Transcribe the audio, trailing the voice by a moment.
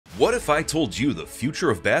What if I told you the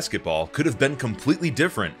future of basketball could have been completely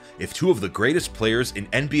different if two of the greatest players in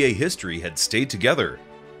NBA history had stayed together?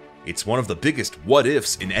 It's one of the biggest what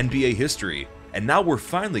ifs in NBA history, and now we're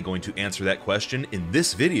finally going to answer that question in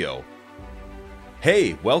this video.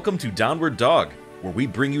 Hey, welcome to Downward Dog, where we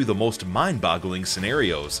bring you the most mind-boggling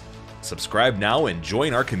scenarios. Subscribe now and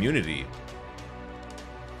join our community.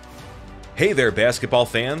 Hey there, basketball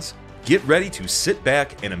fans! Get ready to sit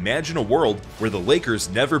back and imagine a world where the Lakers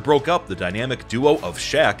never broke up the dynamic duo of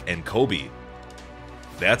Shaq and Kobe.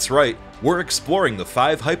 That's right, we're exploring the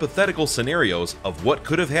 5 hypothetical scenarios of what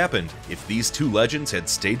could have happened if these two legends had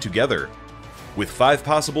stayed together. With 5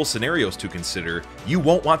 possible scenarios to consider, you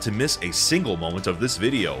won't want to miss a single moment of this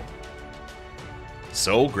video.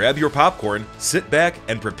 So grab your popcorn, sit back,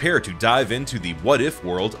 and prepare to dive into the what-if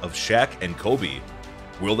world of Shaq and Kobe.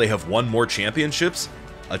 Will they have won more championships?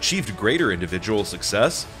 Achieved greater individual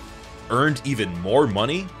success? Earned even more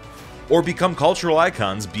money? Or become cultural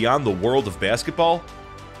icons beyond the world of basketball?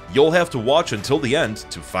 You'll have to watch until the end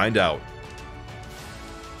to find out.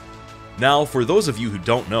 Now, for those of you who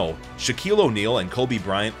don't know, Shaquille O'Neal and Kobe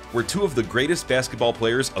Bryant were 2 of the greatest basketball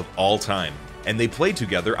players of all time, and they played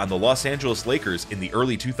together on the Los Angeles Lakers in the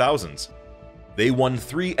early 2000s. They won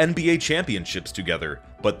 3 NBA championships together,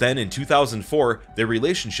 but then in 2004, their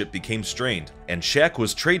relationship became strained, and Shaq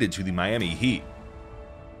was traded to the Miami Heat.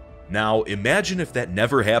 Now, imagine if that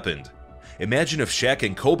never happened. Imagine if Shaq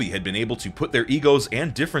and Kobe had been able to put their egos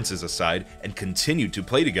and differences aside and continued to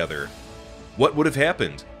play together. What would have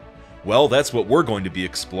happened? Well, that's what we're going to be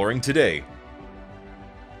exploring today.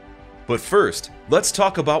 But first, let's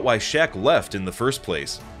talk about why Shaq left in the first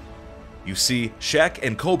place. You see, Shaq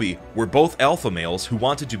and Kobe were both alpha males who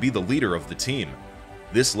wanted to be the leader of the team.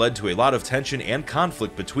 This led to a lot of tension and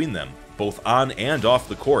conflict between them, both on and off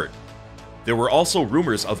the court. There were also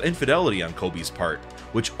rumors of infidelity on Kobe's part,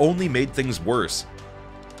 which only made things worse.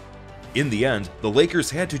 In the end, the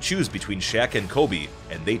Lakers had to choose between Shaq and Kobe,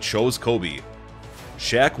 and they chose Kobe.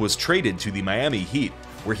 Shaq was traded to the Miami Heat,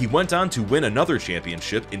 where he went on to win another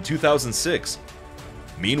championship in 2006.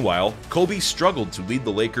 Meanwhile, Kobe struggled to lead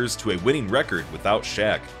the Lakers to a winning record without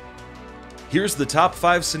Shaq. Here's the top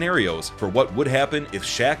 5 scenarios for what would happen if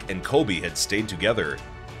Shaq and Kobe had stayed together.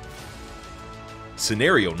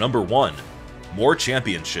 Scenario number 1. More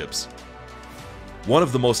championships. One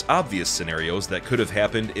of the most obvious scenarios that could have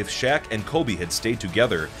happened if Shaq and Kobe had stayed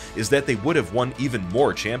together is that they would have won even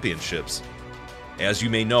more championships. As you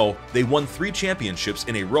may know, they won 3 championships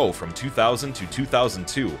in a row from 2000 to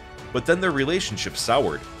 2002, but then their relationship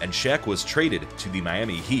soured and Shaq was traded to the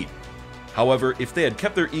Miami Heat. However, if they had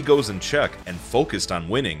kept their egos in check and focused on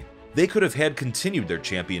winning, they could have had continued their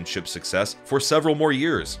championship success for several more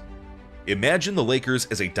years. Imagine the Lakers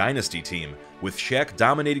as a dynasty team, with Shaq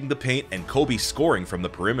dominating the paint and Kobe scoring from the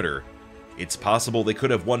perimeter. It's possible they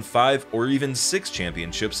could have won 5 or even 6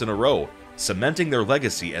 championships in a row, cementing their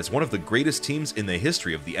legacy as one of the greatest teams in the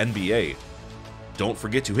history of the NBA. Don't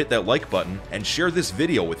forget to hit that like button and share this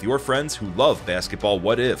video with your friends who love basketball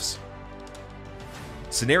what-ifs.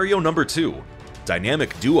 Scenario number 2.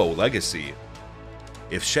 Dynamic duo legacy.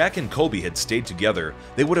 If Shaq and Kobe had stayed together,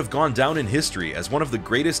 they would have gone down in history as one of the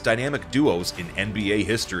greatest dynamic duos in NBA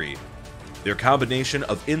history. Their combination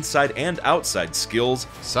of inside and outside skills,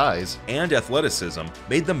 size, and athleticism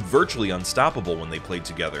made them virtually unstoppable when they played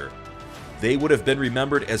together. They would have been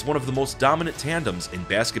remembered as one of the most dominant tandems in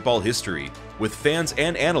basketball history, with fans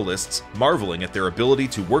and analysts marveling at their ability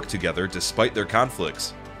to work together despite their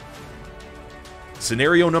conflicts.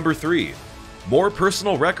 Scenario number 3. More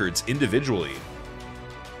personal records individually.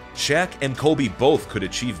 Shaq and Kobe both could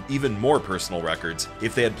achieve even more personal records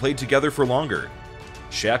if they had played together for longer.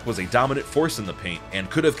 Shaq was a dominant force in the paint and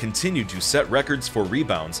could have continued to set records for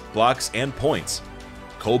rebounds, blocks, and points.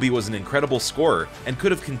 Kobe was an incredible scorer and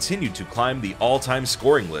could have continued to climb the all-time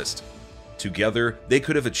scoring list. Together, they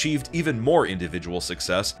could have achieved even more individual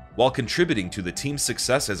success while contributing to the team's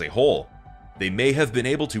success as a whole. They may have been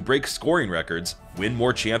able to break scoring records, win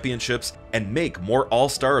more championships, and make more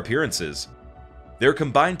all-star appearances. Their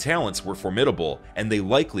combined talents were formidable, and they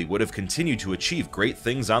likely would have continued to achieve great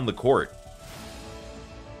things on the court.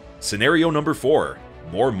 Scenario number 4.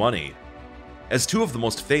 More money. As 2 of the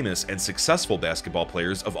most famous and successful basketball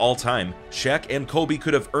players of all time, Shaq and Kobe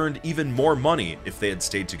could have earned even more money if they had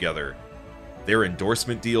stayed together. Their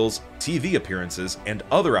endorsement deals, TV appearances, and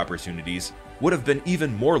other opportunities would have been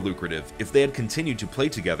even more lucrative if they had continued to play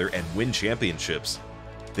together and win championships.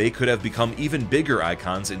 They could have become even bigger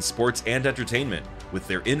icons in sports and entertainment, with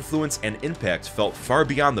their influence and impact felt far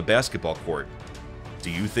beyond the basketball court.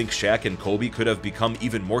 Do you think Shaq and Kobe could have become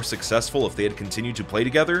even more successful if they had continued to play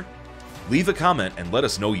together? Leave a comment and let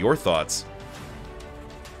us know your thoughts.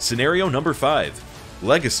 Scenario number 5.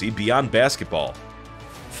 Legacy beyond basketball.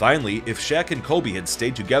 Finally, if Shaq and Kobe had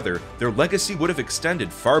stayed together, their legacy would have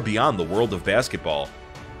extended far beyond the world of basketball.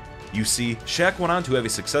 You see, Shaq went on to have a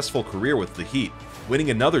successful career with the Heat, winning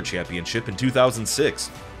another championship in 2006.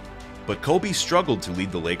 But Kobe struggled to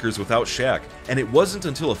lead the Lakers without Shaq, and it wasn't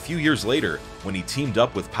until a few years later, when he teamed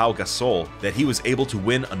up with Pau Gasol, that he was able to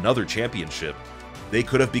win another championship. They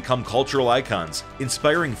could have become cultural icons,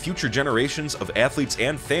 inspiring future generations of athletes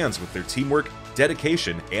and fans with their teamwork,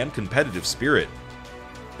 dedication, and competitive spirit.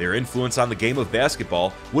 Their influence on the game of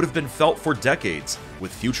basketball would have been felt for decades,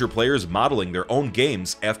 with future players modeling their own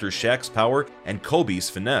games after Shaq's power and Kobe's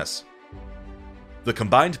finesse. The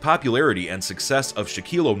combined popularity and success of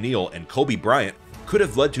Shaquille O'Neal and Kobe Bryant could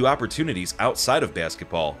have led to opportunities outside of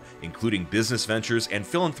basketball, including business ventures and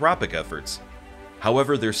philanthropic efforts.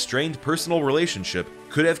 However, their strained personal relationship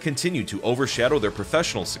could have continued to overshadow their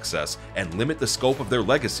professional success and limit the scope of their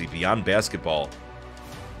legacy beyond basketball.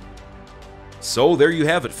 So there you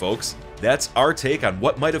have it, folks. That's our take on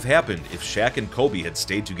what might have happened if Shaq and Kobe had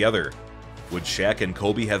stayed together. Would Shaq and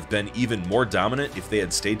Kobe have been even more dominant if they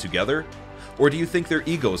had stayed together? Or do you think their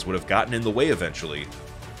egos would have gotten in the way eventually?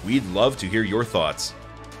 We'd love to hear your thoughts.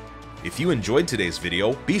 If you enjoyed today's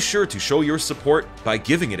video, be sure to show your support by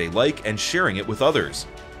giving it a like and sharing it with others.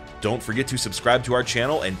 Don't forget to subscribe to our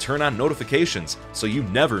channel and turn on notifications so you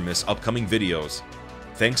never miss upcoming videos.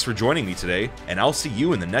 Thanks for joining me today, and I'll see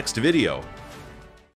you in the next video.